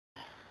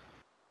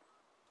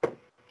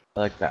I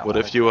like that What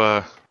one. if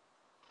you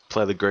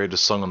play the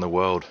greatest song in the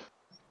world?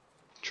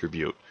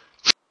 Tribute.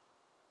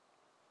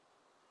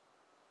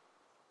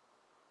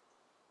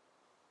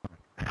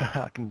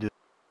 I can do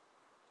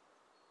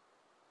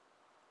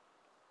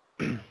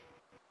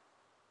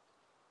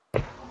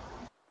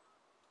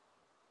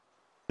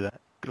that.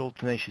 Good old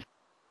Tenacious.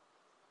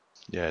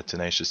 Yeah,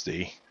 Tenacious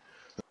D.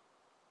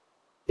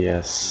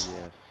 Yes.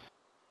 Yes.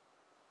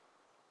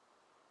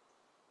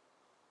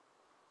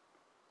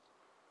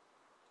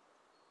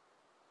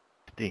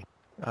 D.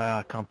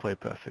 I can't play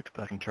perfect,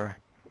 but I can try.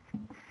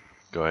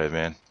 Go ahead,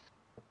 man.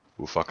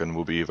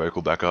 We'll be your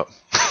vocal backup.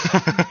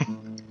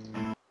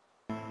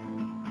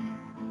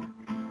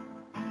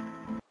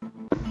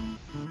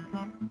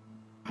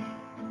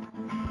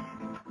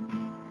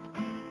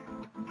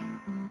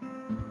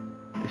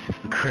 This is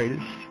the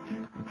greatest,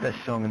 best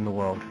song in the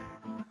world.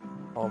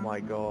 Oh my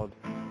god.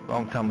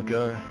 Long time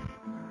ago,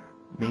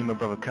 me and my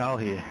brother Carl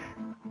here.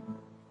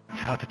 It's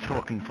hard to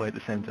talk and play at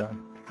the same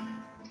time.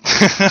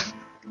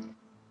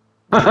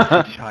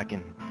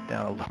 Hitchhiking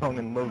down a long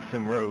and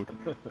lonesome road.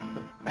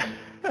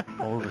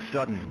 All of a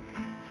sudden,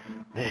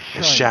 there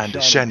Shine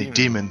a shiny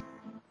demon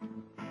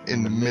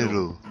in the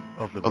middle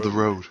of of the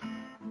road.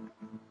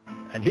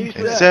 And he And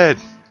said, said,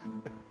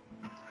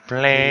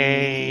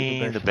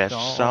 play the best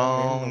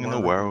song in the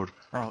world.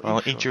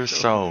 I'll eat your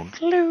soul.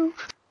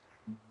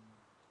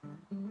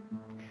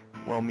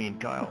 Well, me and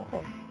Kyle,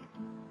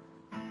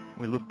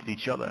 we looked at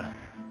each other,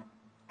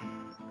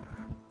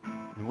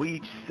 and we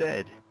each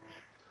said,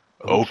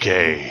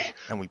 Okay.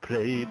 And we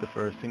played the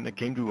first thing that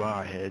came to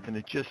our heads, and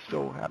it just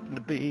so happened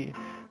to be,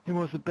 it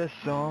was the best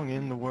song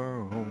in the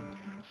world.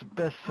 It's the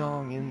best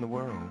song in the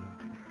world.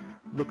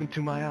 Look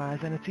into my eyes,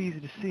 and it's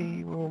easy to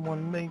see. We're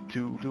one make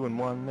two, doing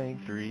one make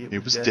three.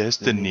 It was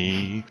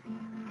destiny.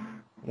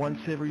 Once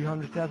every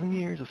 100,000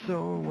 years or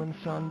so, when the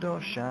sun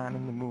doth shine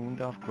and the moon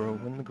doth grow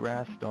and the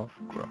grass doth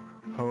grow.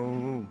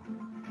 Oh.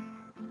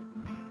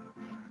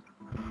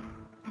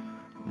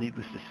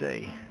 Needless to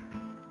say,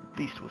 the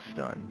beast was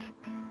stunned.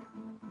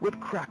 Whip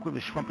crack with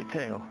his trumpet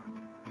tail,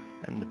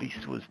 and the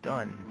beast was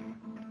done.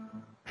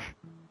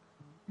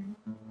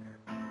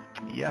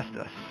 He asked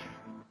us,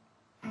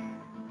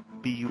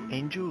 be you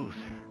angels?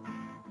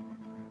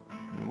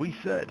 And we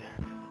said,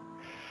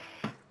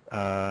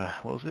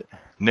 what was it?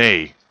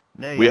 Nay,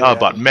 Nay, we are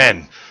but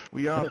men.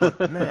 We are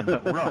but men,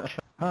 but rock.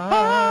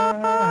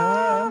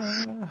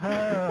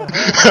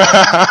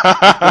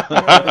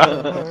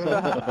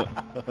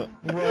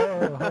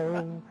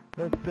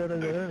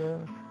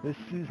 This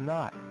is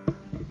not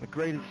the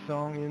greatest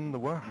song in the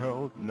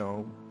world,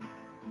 no.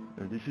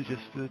 This is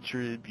just a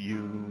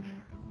tribute.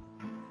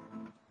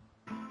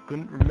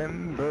 Couldn't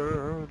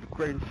remember the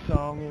greatest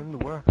song in the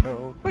world,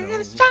 no.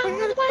 This is just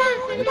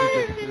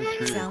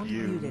a Sound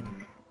tribute. muted.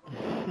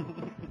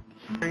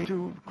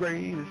 To the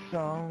greatest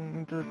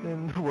song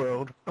in the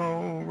world,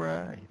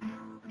 alright.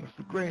 It's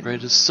the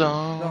Greatest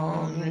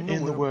song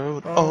in the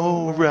world.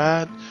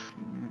 Alright.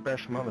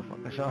 Best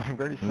motherfucking song,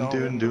 greatest song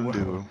Do in do the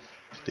do. world.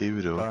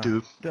 Do do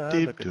do.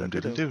 Do do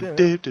do do.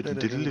 Do do do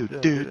do.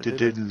 Do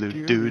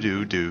do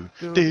do do.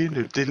 Do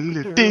do do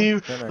do.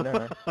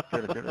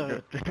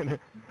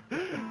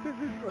 This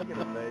is fucking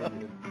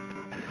amazing.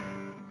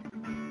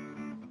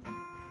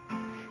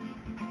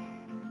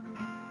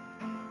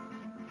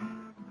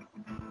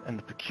 And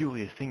the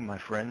peculiar thing, my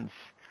friends,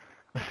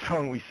 the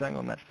song we sang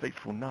on that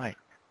fateful night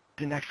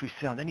didn't actually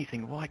sound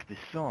anything like this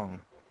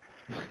song.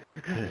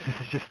 This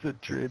is just a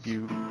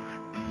tribute.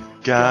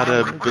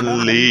 Gotta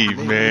believe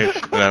me,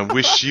 and I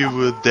wish you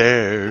were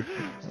there.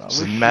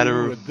 It's a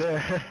matter of.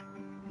 There.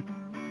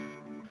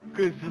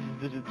 Cause this is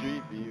just a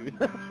tribute.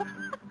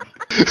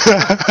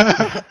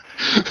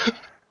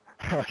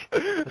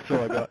 That's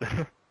all I got.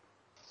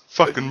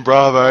 Fucking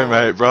bravo,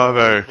 mate,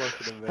 bravo.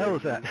 Fucking amazing. How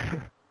was that?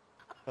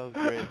 That was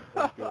great.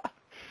 That was good.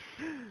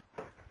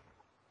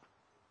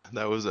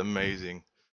 That was amazing.